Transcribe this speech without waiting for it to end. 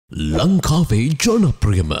ලංකාවේ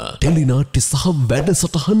ජනප්‍රියම ටෙලිනාට්‍ය සහ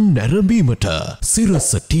වැඩසටහන් නැරඹීමට සිරස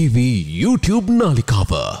TV YouTube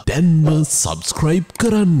නාලිකාව දැන්ම සබ්ස්ක්‍රයිබ්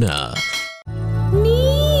කරන්න.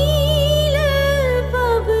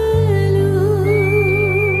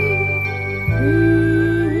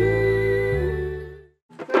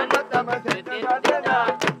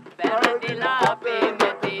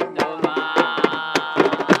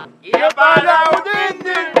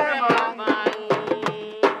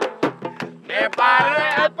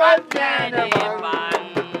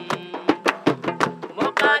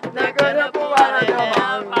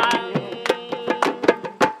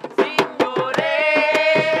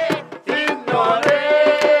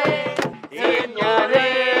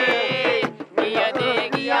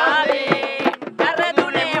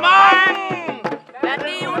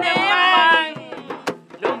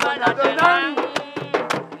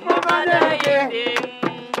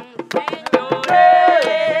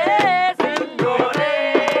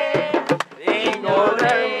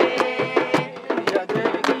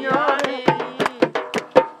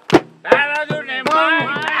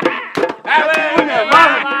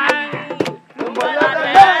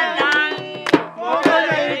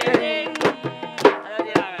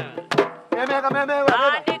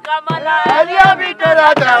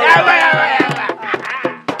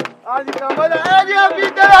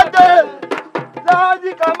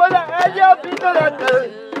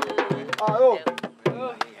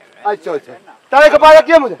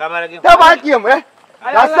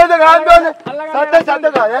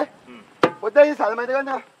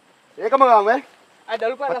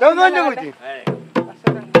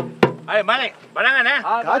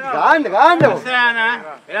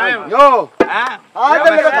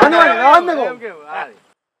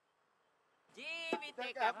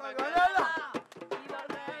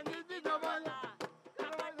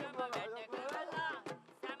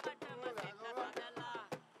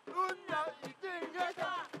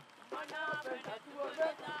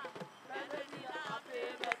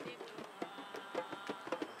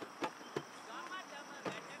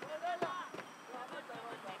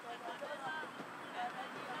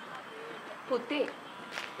 පුතේ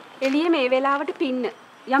එළියේ මේ වෙලාවට පින්න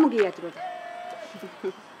යමු ගිය ඇතුළට.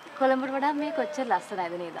 කොළඹට වඩා මේ කොච්චර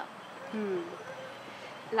ලස්සනයිද නේද?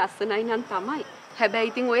 ලස්සනයි නම් තමයි.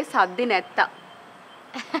 හැබැයි ඉතින් ඔය සද්දේ නැත්තා.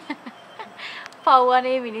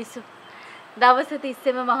 පව්වනේ මිනිස්සු. දවස්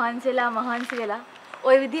තිස්සෙම මහන්සි වෙලා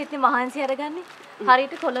ඔය විදිහට මහන්සි අරගන්නේ.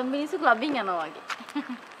 හරියට කොළඹ මිනිස්සු ක්ලබින් යනවා වගේ.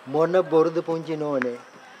 මොන බොරුද පුංචි නෝනේ.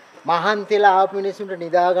 මහන්සිලා ආපු මිනිස්සුන්ට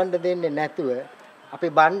නිදා ගන්න දෙන්නේ නැතුව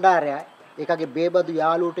අපි බණ්ඩාරයයි ඒකගේ බේබදු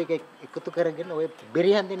යාළුවට එකතු කරගෙන ඔය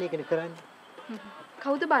බෙරියන් දෙන එකනේ කරන්නේ.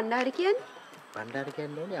 කවුද බණ්ඩාරි කියන්නේ? බණ්ඩාරි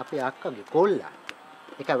කියන්නේ අපේ අක්කගේ කොල්ලා.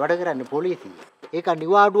 ඒක වැඩ කරන්නේ පොලිසිය. ඒක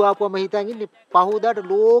නිවාඩු ආපුවම හිතන් ඉන්නේ පහෝදාට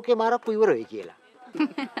ලෝකේ මාරක්කු ඉවර වෙයි කියලා.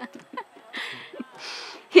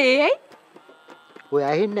 හේයි. ඔය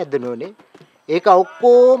ඇහින්නේ නැද්ද නෝනේ? ඒක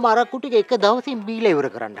ඔක්කොම අරක්කු ටික එක දවසින් බීලා ඉවර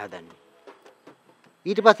කරන්න හදන්නේ.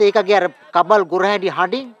 ඊට පස්සේ ඒකගේ අර කබල් ගොරහැඩි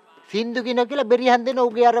හඩින් සින්දු කියන කියලා බෙරියන් දෙන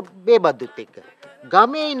උගේ අර බේබද්දුත් එක්ක.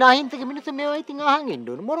 ගමේ නහින්තක මිනිස්සු මේවා ඉතින් අහන් ඉන්න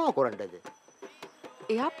ඕනේ මොනව කරන්නද?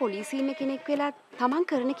 එයා පොලිසියේ ඉන්න කෙනෙක් වෙලා තමන්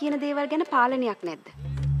කරන කියන දේවල් ගැන පාලනයක් නැද්ද?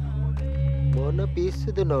 මොන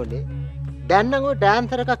පිස්සුද නෝනේ? දැන් නම් ඔය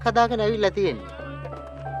ඩාන්සර් එකක් හදාගෙන ඇවිල්ලා තියෙන්නේ.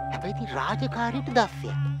 හැබැයි ඉතින් රාජකාරියට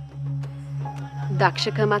දැස්සියක්.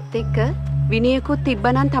 දක්ෂකමත් එක්ක විනයකුත්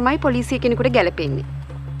තිබ්බනම් තමයි පොලිසිය කෙනෙකුට ගැලපෙන්නේ.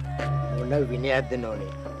 මොන විනයක්ද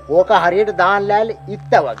නෝනේ? ඕක හරියට දාන් ලෑලි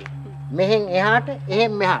ඉත්ත වගේ. මෙහෙන් එහාට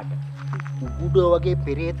එහෙන් මෙහාට. උඩෝ වගේ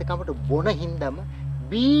පෙරේතකමට බොන හින්දම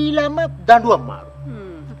බීලම දඬුවම් මාරු.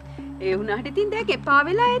 ඒ වුණාට ඉතින් දැන් එපා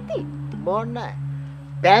වෙලා ඇති. මොන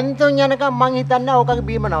බැන්තුන් යනකම් මං හිතන්නේ ඕකගේ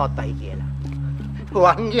බීම නවත්තයි කියලා.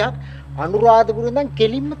 වංගියක් අනුරාධපුරෙන් දැන්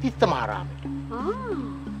කෙලින්ම තිස්ස මහරාමයට.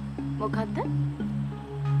 මොකද්ද?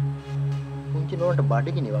 පුංචි නෝන්ට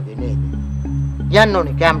බඩගිනි වගේ නේද? යන්න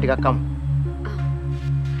ඕනේ කැම් ටිකක් කමු.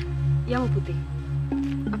 යමු පුතේ.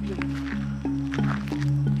 අපි යමු.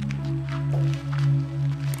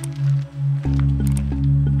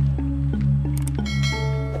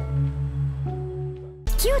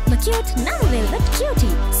 cute now velvet cutie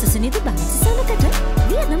සුසුනිදු බංසසනකට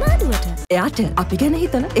වියනම ආදුවට. එයාට අපි ගැන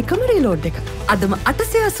හිතන එකම රීලෝඩ් එක. අදම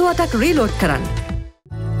 888ක් රීලෝඩ් කරන්න.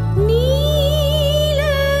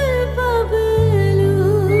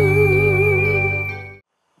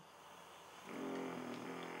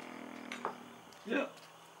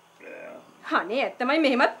 අනේ ඇත්තමයි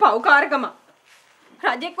මෙහෙමත් පව්කාරකම.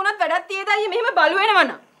 රජෙක් වුණත් වැඩක් තියෙද අයියේ මෙහෙම බලු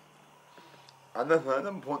වෙනවනම්. අද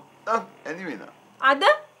හදම් පොත්තක් ඇති වෙනවා. අද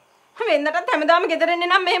වෙන්නටත් හැමදාම ගෙදර එන්නේ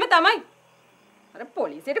නම් මෙහෙම තමයි. අර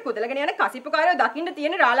පොලිසියට කුදලගෙන යන කසිප්පුකාරයෝ දකින්න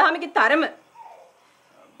තියෙන රාලහාමිගේ තරම.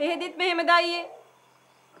 එහෙදිත් මෙහෙම දායියේ.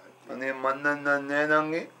 අනේ මන් දන්නේ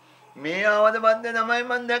නංගි. මේ ආවද බද්ද තමයි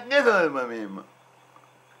මන් දැක්කේ සර්ම මේම.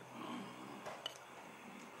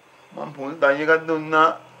 මම පොල් දයි එකක් දුන්නා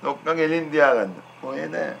ලොක්ක ගෙලින් තියාගන්න. ඔය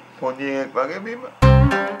නෑ පොඩි එකෙක් වගේ බීම.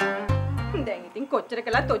 දැන් ඉතින් කොච්චර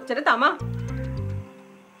කළත් ඔච්චර තමා.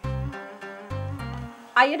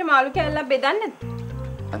 අයියට මාළු කෑල්ලක් බෙදන්නද?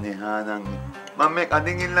 අනේ හා නංගි. මම මේ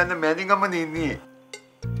කඩින් ඉල්ලන්න මැදින්ගම ඉන්නේ.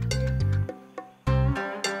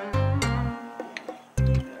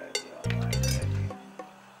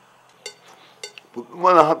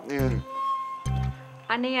 පුතුමලහත් නේ.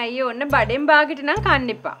 අනේ අයියේ ඔන්න බඩෙන් බාගෙට නම්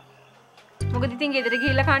කන්න එපා. මොකද ඉතින් ගෙදර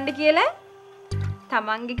ගිහිල්ලා කන්න කියලා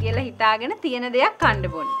තමන්ගේ කියලා හිතාගෙන තියෙන දෙයක් කන්න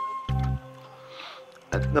බොන්න.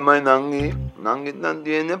 ඇත්තමයි නංගි. නංගිත් නම්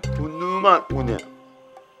තියෙන පුදුම ගුණය.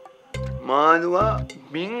 මාළුවා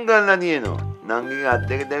බින්ගල්ලා තියෙනවා. නංගිගේ අත්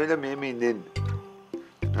දෙක දැවිලා මෙහෙම ඉඳෙන්න.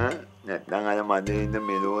 නැත්නම් අර මඩේ ඉන්න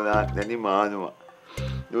මෙලෝලා නැති මාළුවා.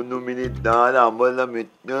 දුන්නු මිනිත් දාලා අඹලා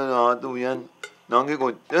මෙච්චර නාතු උයන් නංගි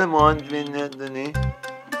කොච්චර මාන්ස් වෙන්නේ නැද්දනේ.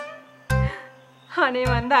 අනේ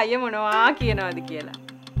මන්ද අයිය මොනවා කියනවද කියලා.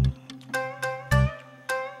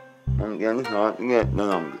 මං කියන්නේ සාත්ගේ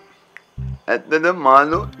නැනම්. ඇත්තද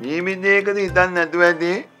මාළු ජීවිතයකද හිතන්නේ නැතුව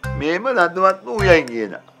ඇති මේම රතුවත් උයයි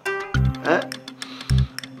කියලා.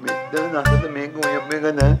 මෙතන නැසද මේක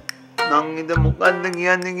උයපෙකද නංගිද මොකද්ද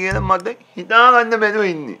කියන්නේ කියලා මට හිතා ගන්න බැරුව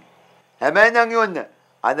ඉන්නේ. හැබැයි නංගි ඔන්න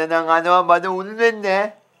අද නම් අනවා බඩ උල් වෙන්නේ.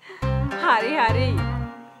 හරි හරි.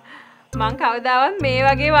 මං කවදාවත් මේ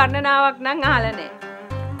වගේ වර්ණනාවක් නම් අහලා නැහැ.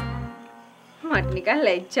 මට නිකන්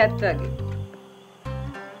ලැජ්ජත් වගේ.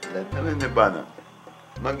 ලැජ්ජ වෙන්න බාන.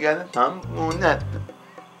 මං කියන්නේ සම්පූර්ණ ඇත්ත.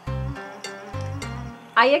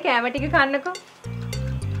 අයියා කැම ටික කන්නකෝ.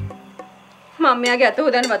 මම මෙයාගේ අත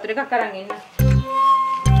හොදන්න වතුර එකක් අරන් එන්න.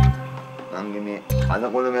 නංගි මේ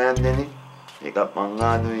අදකොළ මෑන්දනේ. එකක් මං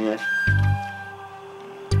ආදුවේ.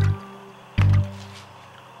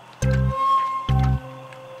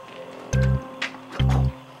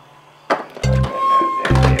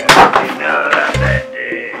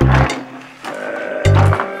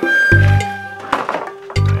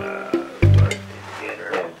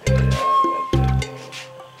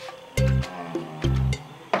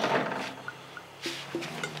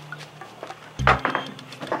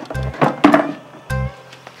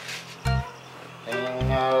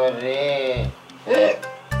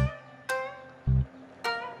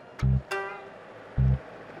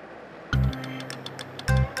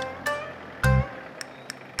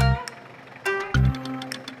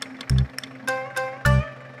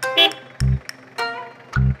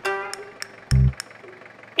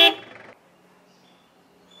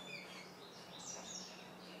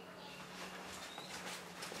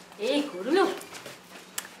 ඒ කුරුළු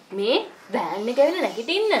මේ වෑන් එක ඇවිල්ලා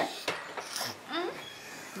නැගිටින්න.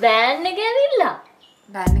 වෑන් එක ඇවිල්ලා.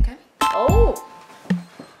 බෑන් එක. ඔව්.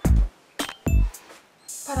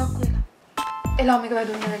 පරක්කු වෙලා. එලාම එක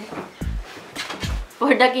වැඩුන්නේ වැඩි.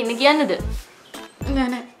 පොඩ්ඩක් ඉන්න කියන්නද? නෑ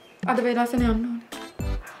නෑ. අද වේලාසනේ යන්න ඕනේ.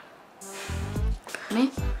 මේ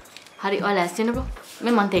හරි ඔයාලා ලෑස්ති වෙනකෝ.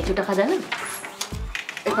 මේ මං තේ චුට්ටක් හදන්න.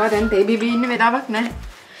 එපා දැන් තේ බීබී ඉන්න වෙලාවක් නෑ.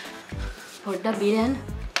 පොඩ්ඩක් බීලා යන්න.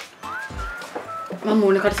 මම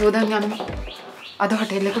මූණකට සෝදන් යන්න. අද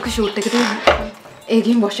හොටෙල් එකක ෂූට් එක තියෙනවා. ඒ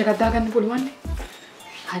ගිහින් වොෂ් එකක් දාගන්න පුළුවන් නේ.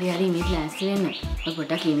 හරි හරි මේ ලෑස්ති වෙන්න. ඔය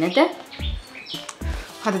පොඩ්ඩක් ඉන්නද?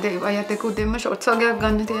 අද දේවයත් එක්ක උදේම ෂොට්ස් වගේක්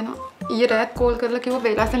ගන්න තියෙනවා. ඊයේ රාත් කෝල් කරලා කිව්වා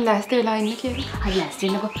වේලාසෙන් ලෑස්ති වෙලා ඉන්න කියලා. හරි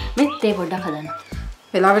ලෑස්ති වෙන්නකෝ. මේ තේ පොඩ්ඩක් හදන්න.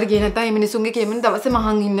 වෙලාවට ගියේ නැත්නම් මේ මිනිසුන්ගේ කියමන දවසේ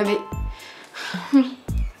මහන් ඉන්න වෙයි.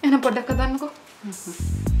 එහෙනම් පොඩ්ඩක් හදන්නකෝ.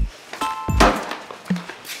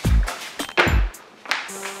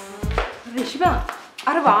 රිෂ්මා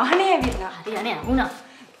අර වාහනේ ඇවිල්ලා. හරි අනේ අහුණා.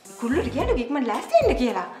 කුරුල්ලට කියන්නේ ඉක්මන් ලෑස්ති වෙන්න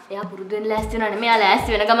කියලා. එයා පුරුදු වෙන්න ලෑස්ති වෙනවා නේ. මෙයා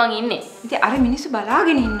ලෑස්ති වෙන ගමන් ඉන්නේ. ඉතින් අර මිනිස්සු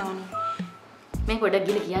බලාගෙන ඉන්නවනේ. මේ පොඩ්ඩක්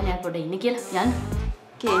ගිහලා කියන්නේ අර පොඩ්ඩක් ඉන්න කියලා. යන්න.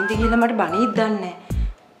 කේන්ති ගිහලා මට බණීත් දන්නේ නැහැ.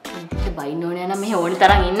 කේන්තිට බයින්න ඕනේ නම් මෙහෙ ඕනි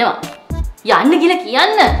තරම් ඉන්නවා. යන්න ගිහලා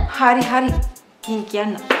කියන්න. හරි හරි.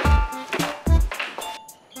 කියන්න.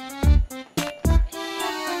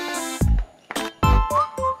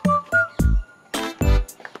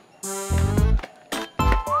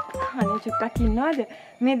 අනේ චුට්ටක් ඉන්නවද?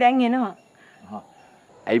 මේ දැන් එනවා.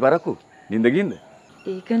 ඇයි පරක්කු? නින්ද ගින්ද?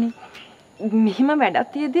 ඒකනේ. මෙහිම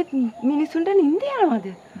වැඩක් තියෙද්දි මිනිසුන්ට නිින්ද යනවද?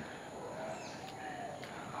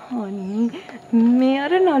 අනේ මේ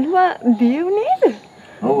අර නළුවා දේව් නේද?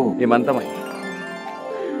 ඔව් ඒ මන් තමයි.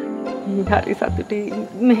 හරි සතුටුයි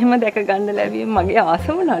මෙහෙම දැක ගන්න ලැබියේ මගේ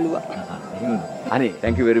ආසම නළුවා. අනේ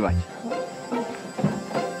thank you very much.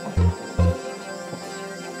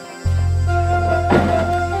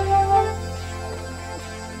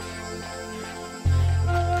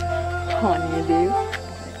 අනේ දේව.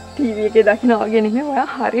 ටීවී එකේ දකින්න වගේ නෙමෙයි ඔයා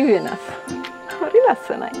හරි වෙනස්. හරි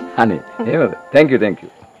ලස්සනයි. අනේ එහෙමද? thank you.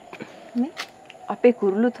 නේ අපේ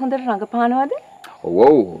කුරුළුත් හොඳට රඟපානවද?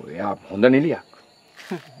 ඔව් එයා හොඳ නිලියක්.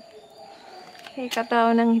 ඒ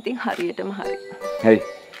කතාව නම් ඉතින් හරියටම හරි. හරි.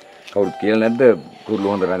 කවුරුත් කියලා නැද්ද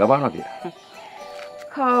කුරුළු හොඳ රඟපානවා කියලා?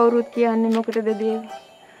 කවුරුත් කියන්නේ මොකටද දේව?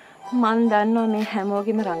 මන් දන්නවා මේ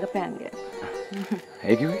හැමෝගෙම රඟපෑම් ගැන.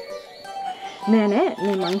 ඒ කිව්වේ? නෑ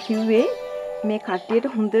මං කිව්වේ මේ කට්ටියට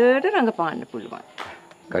හොඳට රඟපාන්න පුළුවන්.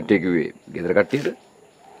 කට්ටිය කිව්වේ ගෙදර කට්ටියද?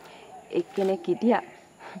 එක්කෙනෙක් හිටියා.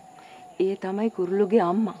 ඒ තමයි කුරුළුගේ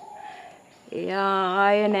අම්මා. එයා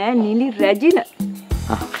ආය නෑ නිලි රැජින.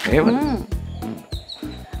 එහෙමද?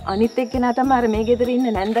 අනිත් එක්කෙනා තමයි අර මේ ගෙදර ඉන්න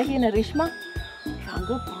නැන්දා කියන රිෂ්මා.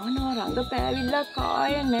 රඟපෑවිල්ලා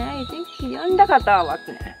කාය නෑ. ඉතින් කියන්න කතාවක්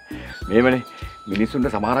නෑ. මේවනේ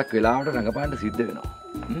මිනිස්සුන්ට සමහරක් වෙලාවට රඟපාන්න සිද්ධ වෙනවා.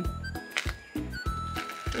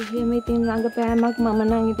 එහෙම ඉතින් රඟපෑමක් මම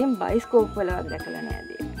නම් ඉතින් බයිස්කෝප් වලවත් දැකලා නෑ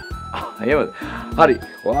දී. එහෙමද? හරි.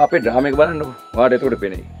 ඔයා අපේ ඩ්‍රාමා එක බලන්නකෝ. ඔයාට එතකොට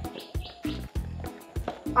පේන්නේ.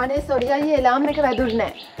 අනේ සෝරි අයියේ එලාම් එක වැදුන්නේ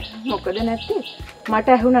නෑ. මොකද නැත්තේ? මට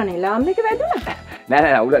ඇහුණානේ එලාම් එක වැදුණා.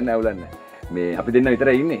 නෑ අවුලන්නේ. මේ අපි දෙන්න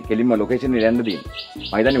විතරයි ඉන්නේ. කෙලින්ම ලොකේෂන් එකට යන්න තියෙන්නේ.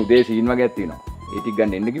 මම හිතන්නේ උදේ සීන් වගේක් තියෙනවා. ඒ ටික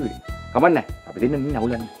ගන්න එන්න කිව්වේ. කමන්නේ. අපි දෙන්න ඉන්නේ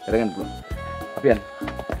අවුලන්නේ. කරගන්න පුළුවන්. අපි යන්න.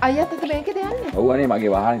 අයියාත් එක්ක මේකද යන්නේ? ඔව් අනේ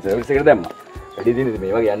මගේ වාහනේ සර්විස් එකට දැම්මා. වැඩි දිනේ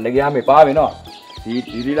මේ වගේ යන්න ගියාම එපා වෙනවා. සීට්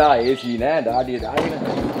ඉරිලා AC නෑ ඩාඩිය දාගෙන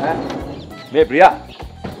ඈ මේ ප්‍රියා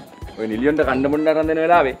ඔය නිලියොන්ට කන්න බොන්න අරන් දෙන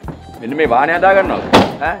වෙලාවේ මෙන්න මේ වාහනේ හදා ගන්නවා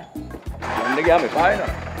ඈ යන්න ගියාම එපා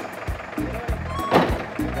වෙනවා.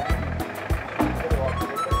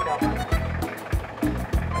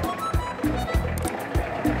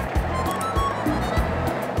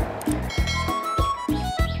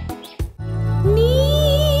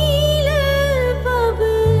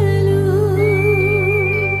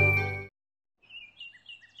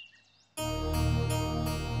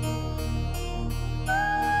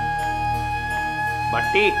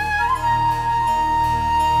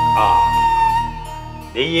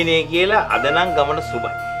 දෙයියනේ කියලා අද නම් ගමන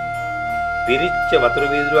සුබයි. පිරිච්ච වතුර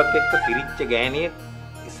වීදුරුවක් එක්ක පිරිච්ච ගෑණියෙක්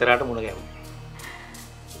ඉස්සරහට මුණ ගැහුවා.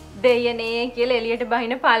 දෙයියනේ කියලා එළියට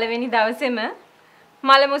බහින පළවෙනි දවසේම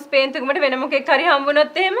මල මුස්පේන්තුකමට වෙන මොකෙක් හරි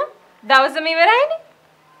හම්බුනොත් එහෙම දවසම ඉවරයිනේ.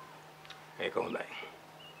 ඒක හොඳයි.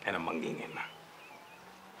 එහෙනම් මං ගිහින් එන්න.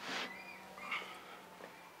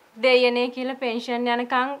 දෙයියනේ කියලා පෙන්ෂන්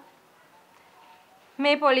යනකම්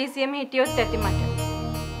මේ පොලිසියෙම හිටියොත් ඇති මට.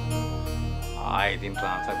 ආයෙ ඉතින්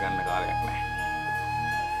ට්‍රාන්ස්ෆර් ගන්න කාලයක්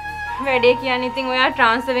නැහැ. වැඩේ කියන්නේ ඉතින් ඔයා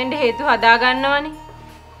ට්‍රාන්ස්ෆර් වෙන්න හේතු හදා ගන්නවනේ.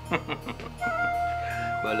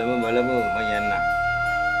 බලමු මම යන්න.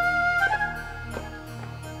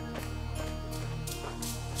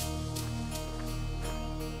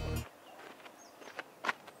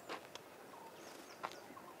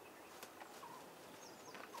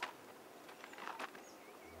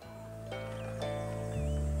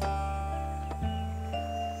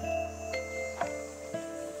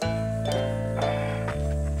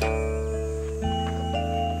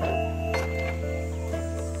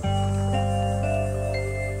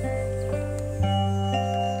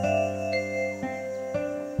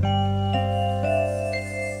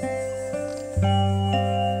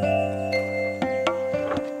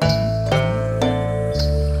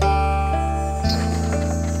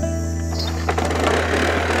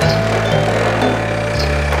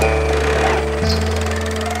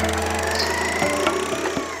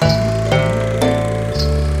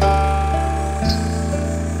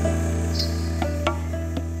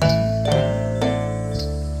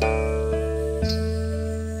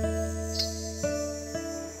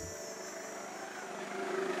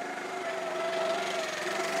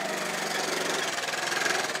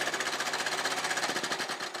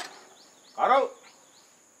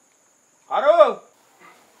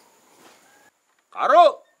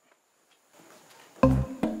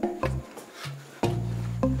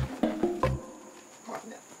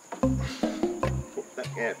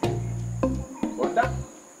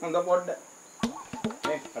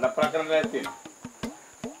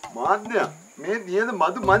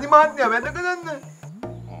 මදි මාත්‍ය වැදක දන්න.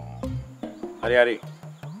 හරි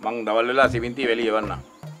මං දවල් වෙලා සිවින්ති වෙලිය යවන්න.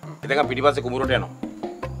 එතකන් පිටිපස්සේ කුඹුරට යනවා.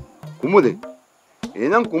 කුමුද?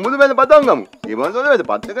 එහෙනම් කුමුද වැල පතන් ගමු. ඒ වන්සල වැද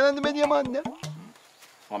පත්තක දන්න මෙදිය මාත්‍ය.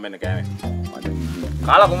 මම මෙන්න කෑමේ.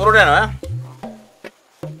 කාලා කුඹුරට යනවා ඈ.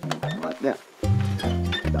 මාත්‍ය.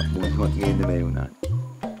 දබ්බුස්මත් ගේන්න බැරි වුණා.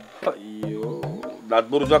 අයියෝ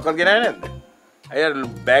දත්බුරුසක්වත් ගෙනාවේ නැද්ද? අය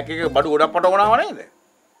බෑග් එකේ බඩු ගොඩක් පටවනවා නේද?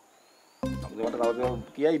 මට කවදාවත්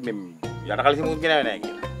කියයි මේ යට කලිසි මුත් ගෙනාවේ නැහැ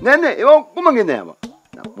කියලා. නෑ ඒක ඔක්කොම ගෙනාවා.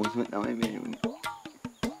 දබ්බුස්ම තමයි මේ උනේ.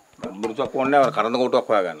 බුරුසක් ඕනේ නැහැ කරඳ කොටුවක්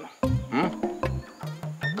හොයාගන්න.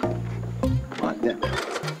 මාත්‍ය.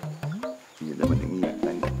 ඊළම දෙන්නේ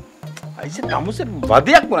නැත්නම්. අයිස තමුසේ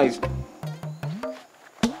වදයක් වුණා අයිස.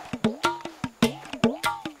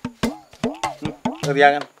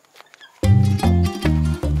 හරියගන්න.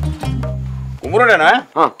 කුඹුරට නෑ?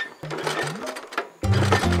 හා.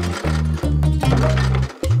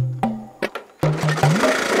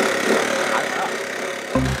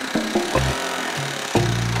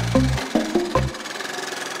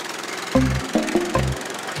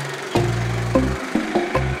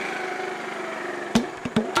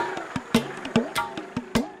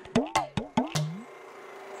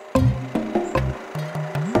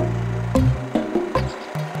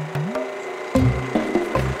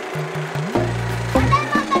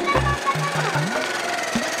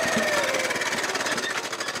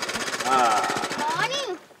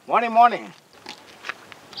 Morning.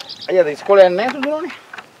 අයියද ඉස්කෝලේ යන්නේ නැහැ සුදුනේ?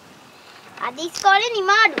 අද ඉස්කෝලේ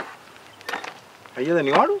නිමාඩු. අයියද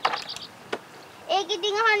නිමාඩු? ඒක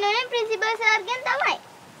ඉතින් අහන්න ඕනේ ප්‍රින්සිපල් සර්ගෙන් තමයි.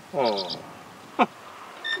 ඕ.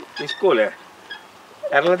 ඉස්කෝලේ.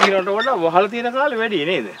 ඇරලා තියෙනවට වඩා වහලා තියෙන කාලේ වැඩි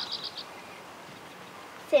නේද?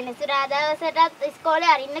 සෙනසුරාදා දවසටත්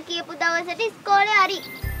ඉස්කෝලේ අරින්න කියපු දවසට ඉස්කෝලේ අරි.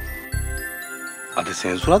 අද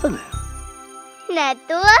සෙනසුරාදාද?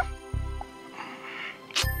 නැතුව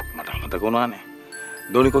මට මතක වුණානේ.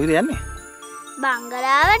 දෝනි කොහෙද යන්නේ?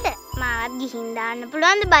 බංගලාවට. මාවත් ගිහින් දාන්න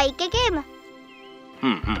පුළුවන්ද බයික් එකේම?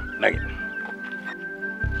 නැගිටින්න.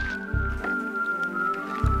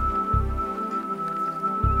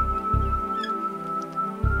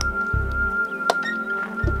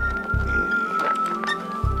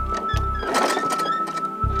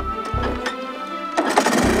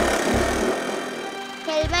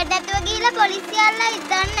 හෙල්මට් නැතුව ගිහලා පොලිසිය අල්ලලා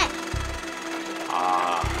ඉදන්නේ.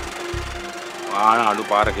 ආන අඩු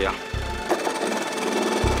පාරක යන්.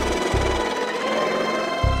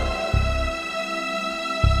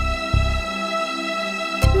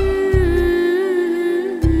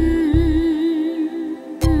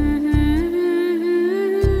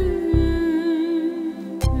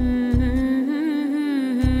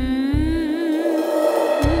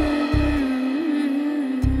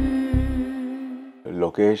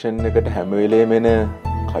 ලොකේෂන් එකට හැම වෙලේම එන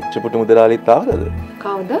කච්චපුට මුදලාලිත් ආවද?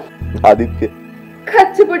 කවුද? ආදිත්‍ය.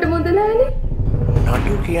 කච්චපොට මුදලාලි?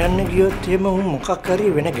 නඩු කියන්න ගියොත් එහෙම උන් මොකක් හරි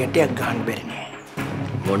වෙන ගැටයක් ගන්න බැරි නෑ.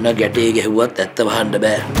 මොන ගැටේ ගැහුවත් ඇත්ත වහන්න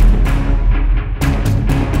බෑ.